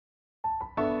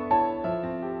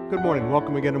Good morning.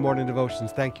 Welcome again to Morning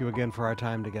Devotions. Thank you again for our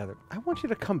time together. I want you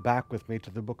to come back with me to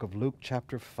the book of Luke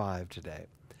chapter 5 today.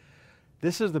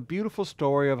 This is the beautiful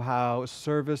story of how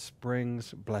service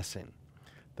brings blessing.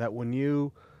 That when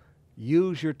you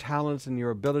use your talents and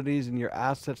your abilities and your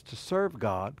assets to serve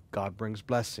God, God brings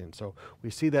blessing. So we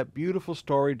see that beautiful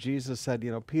story. Jesus said,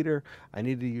 Peter, I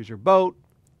need to use your boat.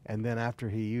 And then after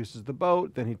he uses the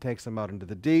boat, then he takes them out into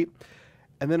the deep.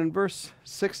 And then in verse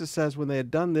 6 it says, when they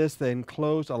had done this, they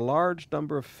enclosed a large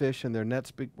number of fish, and their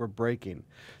nets were breaking.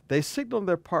 They signaled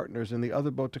their partners in the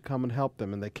other boat to come and help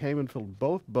them, and they came and filled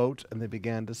both boats, and they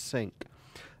began to sink.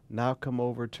 Now come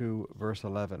over to verse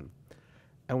 11.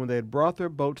 And when they had brought their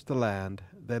boats to land,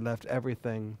 they left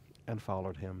everything and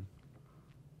followed him.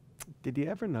 Did you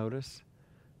ever notice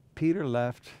Peter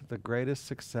left the greatest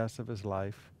success of his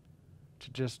life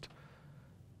to just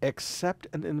accept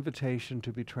an invitation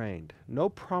to be trained? No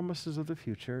promises of the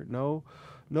future, no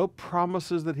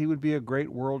promises that he would be a great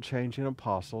world-changing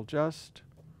apostle. Just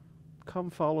come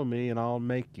follow me and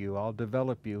I'll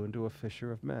develop you into a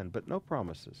fisher of men, but no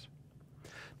promises.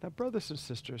 Now, brothers and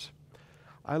sisters,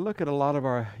 I look at a lot of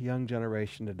our young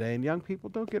generation today, and young people,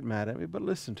 don't get mad at me, but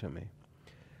listen to me.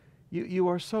 You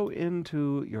are so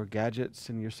into your gadgets,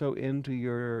 and you're so into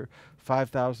your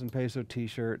 5,000 peso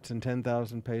t-shirts and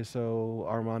 10,000 peso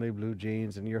Armani blue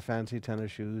jeans and your fancy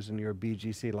tennis shoes and your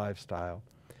BGC lifestyle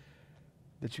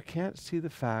that you can't see the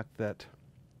fact that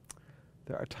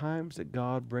there are times that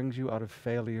God brings you out of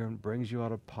failure and brings you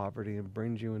out of poverty and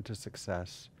brings you into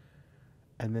success.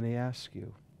 And then he asks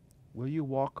you, will you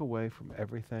walk away from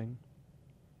everything?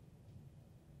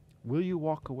 Will you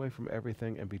walk away from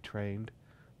everything and be trained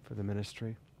for the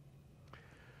ministry?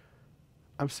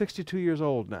 I'm 62 years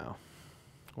old now.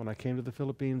 When I came to the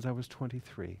Philippines, I was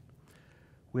 23.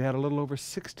 We had a little over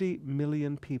 60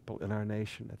 million people in our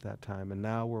nation at that time, and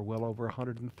now we're well over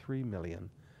 103 million.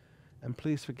 And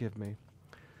please forgive me,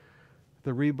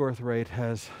 the rebirth rate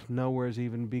has nowhere's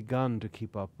even begun to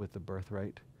keep up with the birth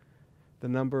rate. The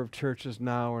number of churches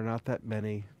now are not that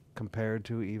many compared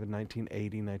to even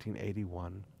 1980,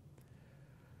 1981.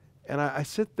 And I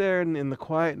sit there and in the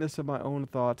quietness of my own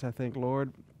thoughts, I think,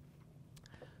 Lord,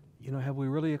 have we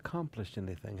really accomplished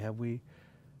anything? Have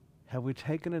we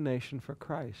taken a nation for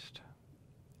Christ?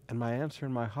 And my answer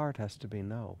in my heart has to be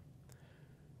no.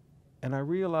 And I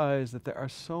realize that there are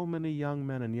so many young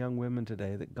men and young women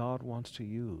today that God wants to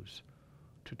use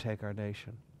to take our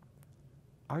nation.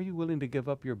 Are you willing to give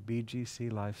up your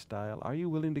BGC lifestyle? Are you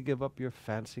willing to give up your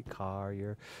fancy car,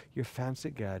 your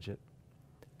fancy gadget,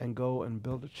 and go and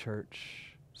build a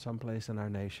church someplace in our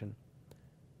nation?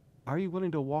 Are you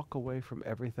willing to walk away from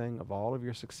everything, of all of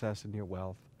your success and your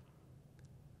wealth,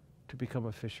 to become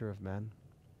a fisher of men?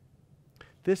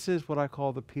 This is what I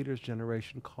call the Peter's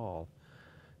generation call.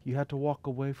 You had to walk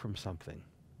away from something.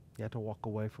 You had to walk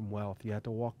away from wealth. You had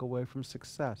to walk away from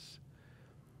success.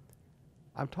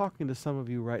 I'm talking to some of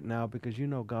you right now because you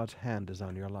know God's hand is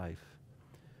on your life.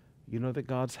 You know that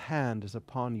God's hand is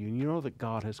upon you, and you know that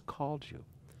God has called you.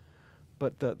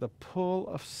 But the pull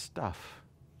of stuff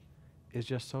is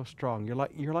just so strong.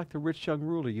 You're like the rich young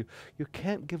ruler. You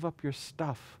can't give up your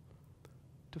stuff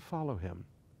to follow him.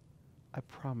 I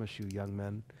promise you, young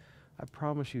men, I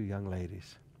promise you, young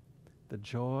ladies, the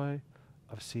joy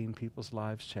of seeing people's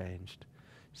lives changed,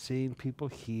 seeing people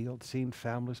healed, seeing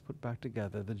families put back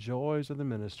together, the joys of the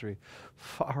ministry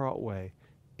far outweigh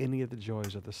any of the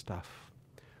joys of the stuff.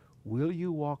 Will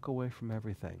you walk away from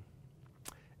everything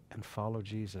and follow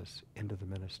Jesus into the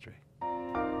ministry?